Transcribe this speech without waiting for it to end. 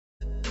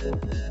Hey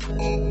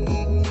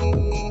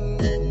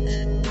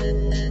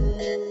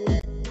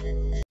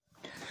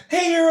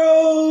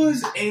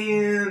heroes!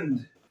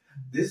 And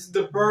this is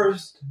the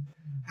first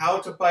how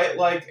to fight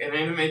like an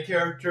anime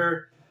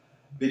character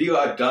video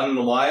I've done in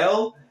a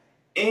while.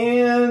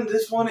 And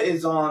this one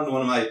is on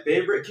one of my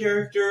favorite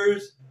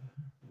characters,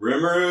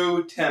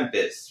 Rimuru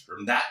Tempest.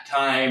 From that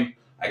time,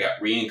 I got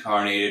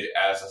reincarnated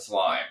as a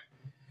slime.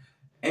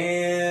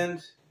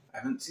 And I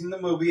haven't seen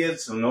the movie yet,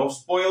 so no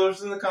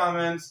spoilers in the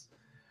comments.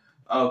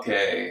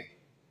 Okay.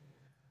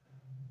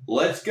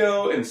 Let's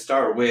go and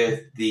start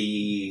with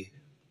the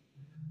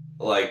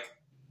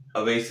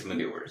evasive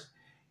maneuvers.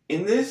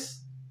 In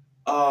this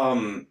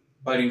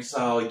fighting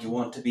style, you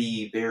want to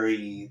be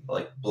very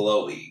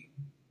blowy.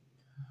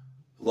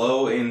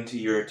 Blow into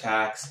your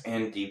attacks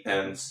and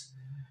defense.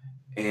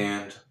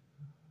 And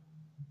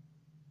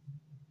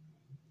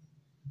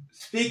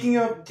speaking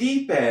of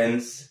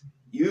defense,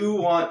 you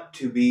want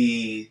to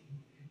be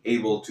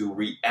able to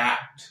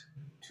react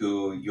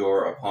to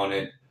your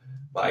opponent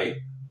by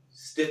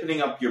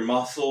stiffening up your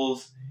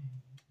muscles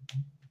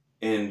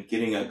and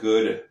getting a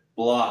good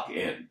block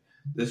in.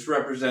 This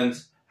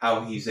represents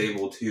how he's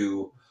able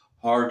to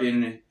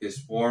harden his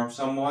form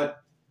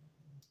somewhat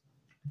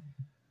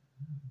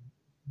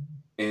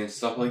and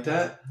stuff like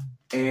that.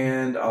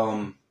 And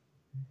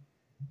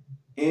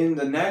in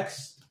the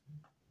next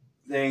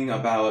thing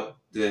about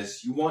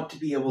this, you want to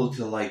be able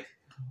to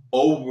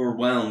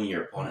overwhelm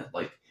your opponent,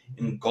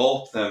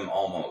 engulf them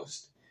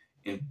almost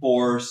in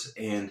force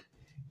and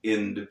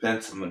in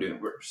defensive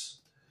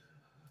maneuvers,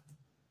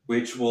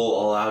 which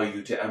will allow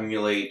you to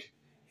emulate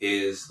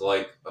his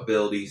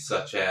abilities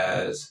such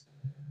as,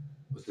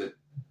 was it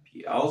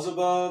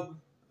Beelzebub,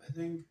 I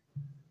think,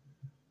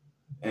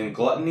 and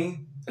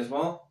Gluttony as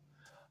well.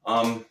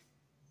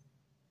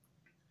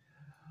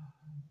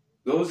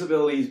 Those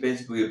abilities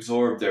basically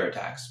absorb their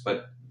attacks,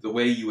 but the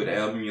way you would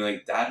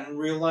emulate that in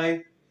real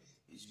life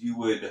is you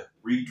would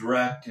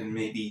redirect and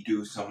maybe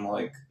do some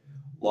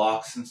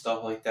locks and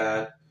stuff like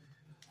that.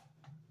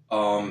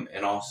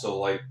 And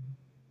also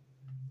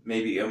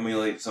maybe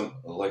emulate some,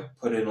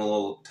 put in a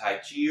little Tai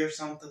Chi or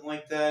something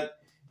like that.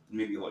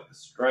 Maybe a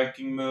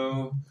striking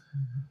move.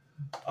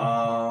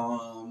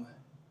 And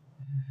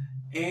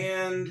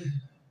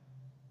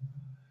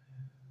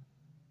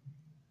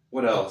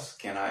what else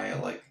can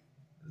I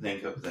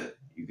think of that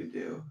you could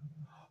do?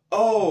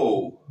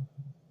 Oh!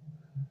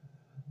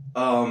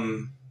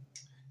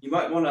 You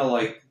might want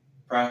to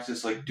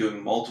practice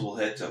doing multiple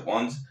hits at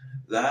once.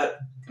 That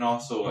can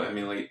also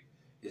emulate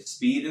his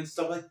speed and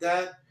stuff like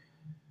that.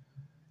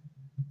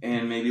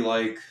 And maybe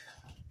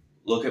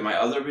look at my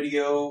other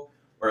video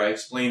where I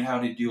explain how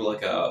to do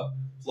a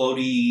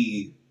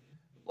floaty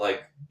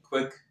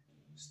quick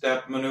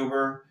step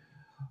maneuver.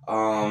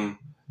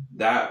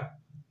 That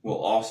will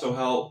also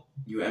help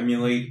you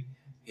emulate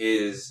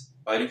his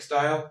fighting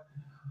style.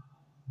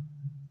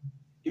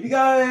 If you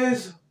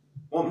guys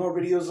want more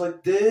videos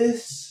like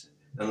this,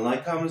 then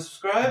like, comment,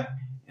 subscribe,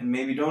 and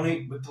maybe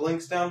donate with the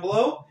links down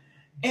below.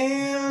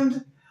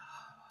 And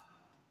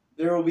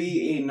there will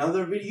be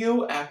another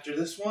video after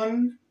this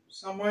one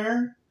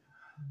somewhere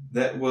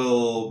that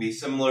will be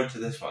similar to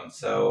this one.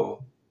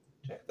 So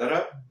check that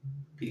out.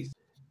 Peace.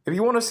 If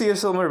you want to see a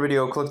similar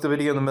video, click the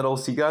video in the middle.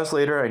 See you guys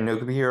later. I know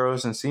Could Be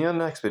Heroes, and see you in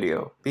the next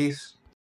video. Peace.